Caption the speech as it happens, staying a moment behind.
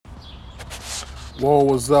Whoa,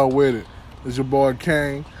 what's up with it? It's your boy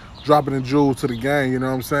Kane, dropping the jewels to the gang, you know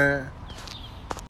what I'm saying?